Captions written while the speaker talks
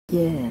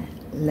Yeah,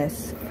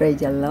 let's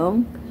praise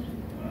along.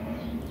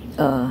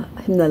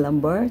 Hymn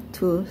number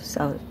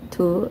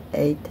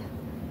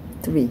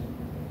 283.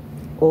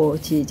 O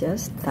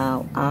Jesus,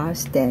 thou art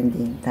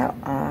standing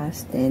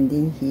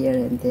here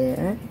and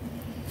there.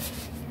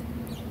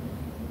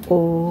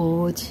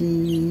 O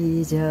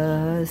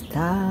Jesus,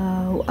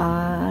 thou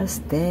art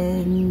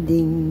standing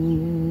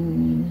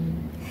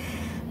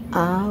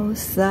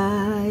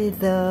outside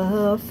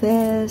the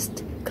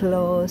fast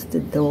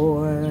closed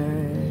door,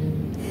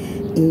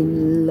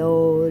 in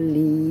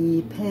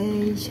lowly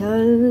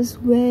patience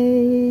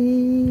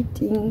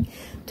waiting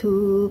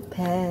to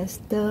pass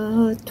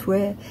the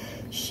threshold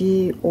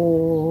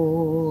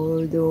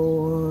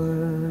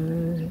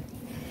door.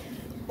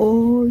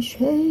 O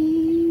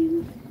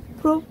shame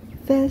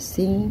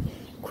professing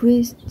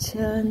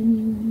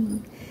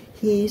Christian,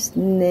 his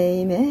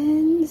name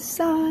and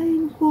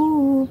sign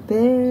who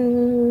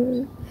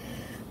bear.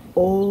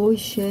 O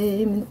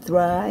shame,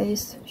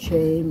 thrice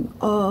shame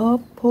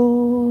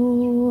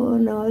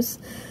upon us,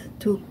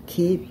 to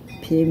keep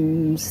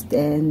him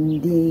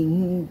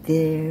standing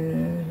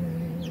there.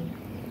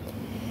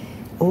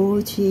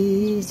 O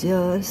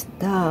Jesus,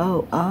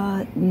 thou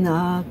art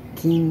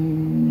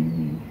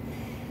knocking,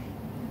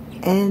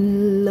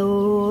 and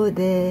lo,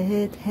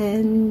 that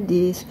hand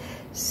is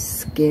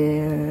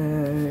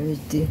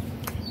scared,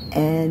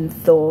 and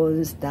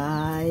thorns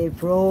thy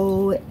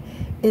brow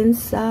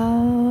encircle,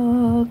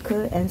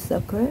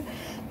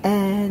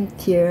 and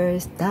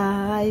tears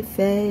thy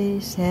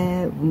face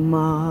have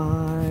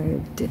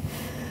marked.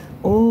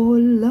 O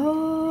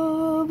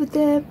love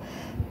that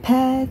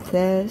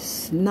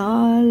passeth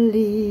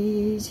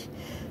knowledge,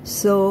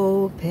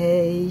 so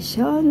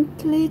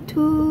patiently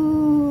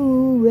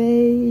to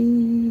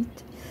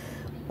wait.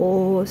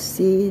 O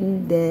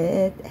sin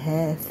that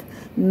hath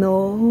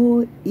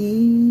no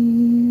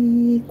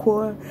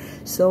equal,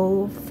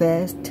 so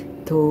fast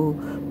to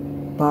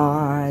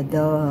bar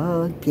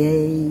the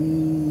gate.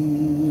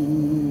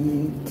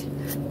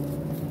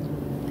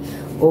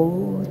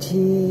 O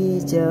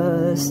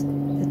Jesus,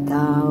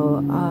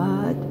 thou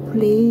art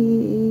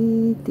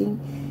pleading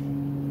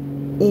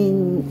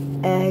in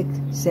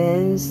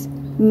accents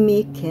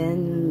meek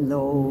and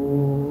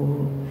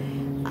low.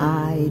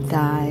 I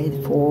died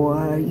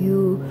for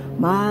you,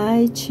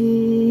 my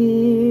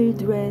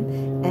children,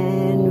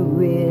 and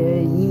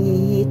will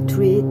ye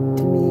treat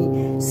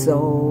me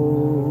so?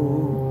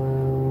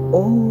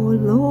 O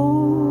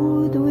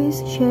Lord,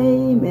 with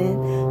shame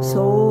and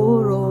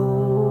sorrow,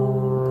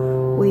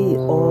 we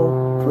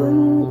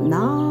open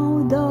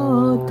now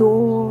the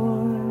door.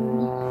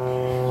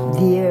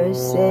 Dear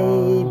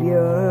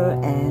Savior,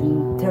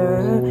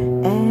 enter,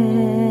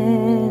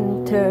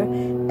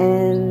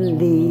 and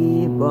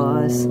leave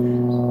us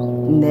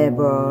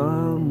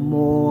nevermore.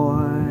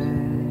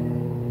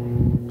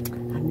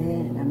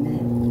 Amen,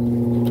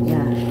 amen.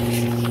 Yeah,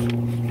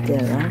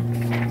 there are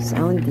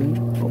sounding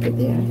over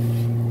there.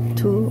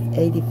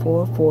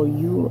 284, for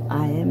you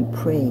I am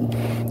praying.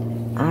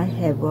 I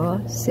have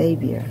a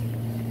Savior.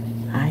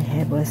 I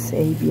have a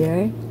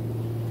Savior.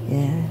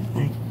 Yeah,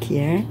 like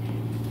here.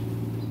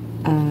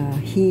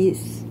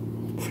 He's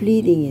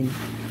pleading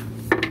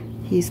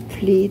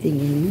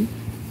in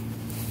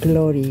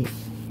glory.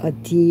 A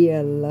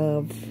dear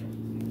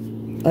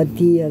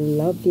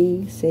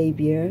loving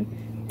Savior,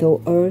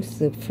 though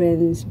earth's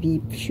friends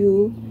be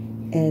few,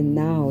 and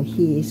now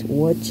he is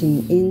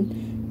watching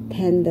in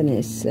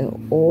tenderness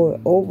all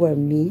over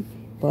me.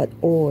 But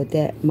oh,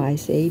 that my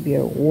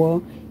Savior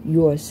were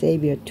your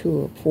Savior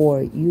too.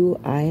 For you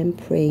I am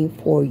praying,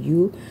 for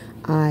you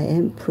I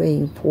am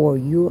praying, for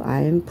you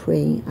I am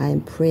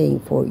praying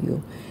for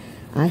you.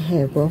 I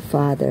have a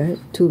Father,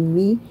 to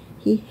me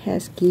he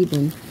has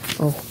given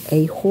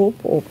a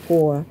hope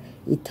for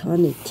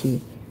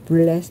eternity,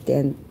 blessed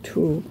and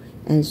true,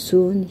 and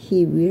soon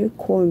he will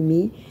call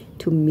me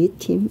to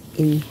meet him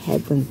in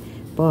heaven.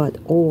 But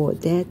oh,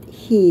 that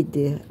he'd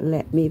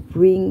let me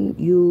bring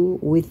you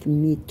with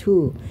me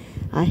too.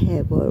 I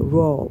have a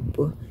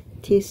robe,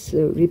 'tis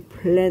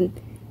resplendent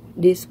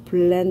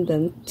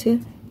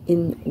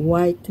in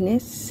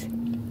whiteness,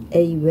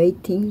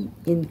 awaiting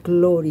in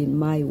glory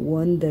my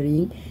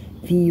wandering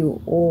view.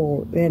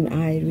 Oh, when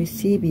I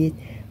receive it,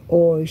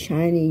 all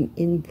shining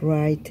in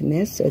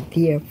brightness, a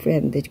dear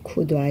friend,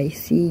 could I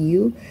see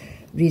you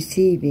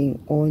receiving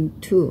on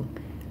too.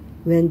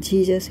 When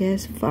Jesus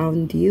has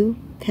found you,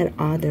 tell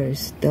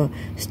others the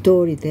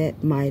story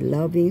that my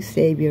loving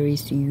Savior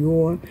is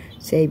your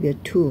Savior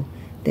too.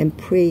 Then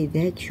pray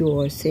that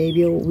your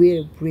Savior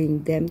will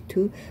bring them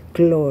to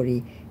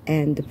glory,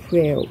 and the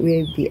prayer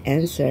will be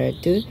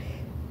answered.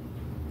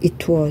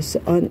 It was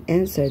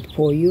unanswered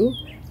for you.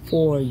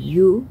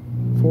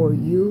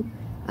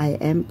 I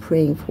am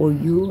praying for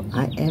you.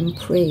 I am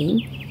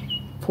praying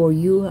for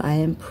you. I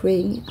am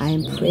praying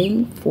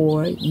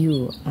for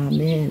you.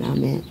 Amen,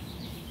 amen.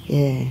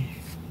 Yeah.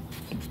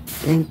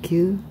 Thank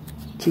you.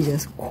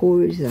 Jesus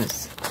calls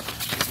us.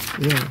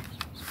 Yeah.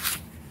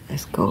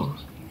 Let's go.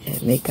 Yeah.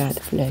 May God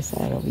bless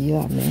all of you.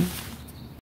 Amen.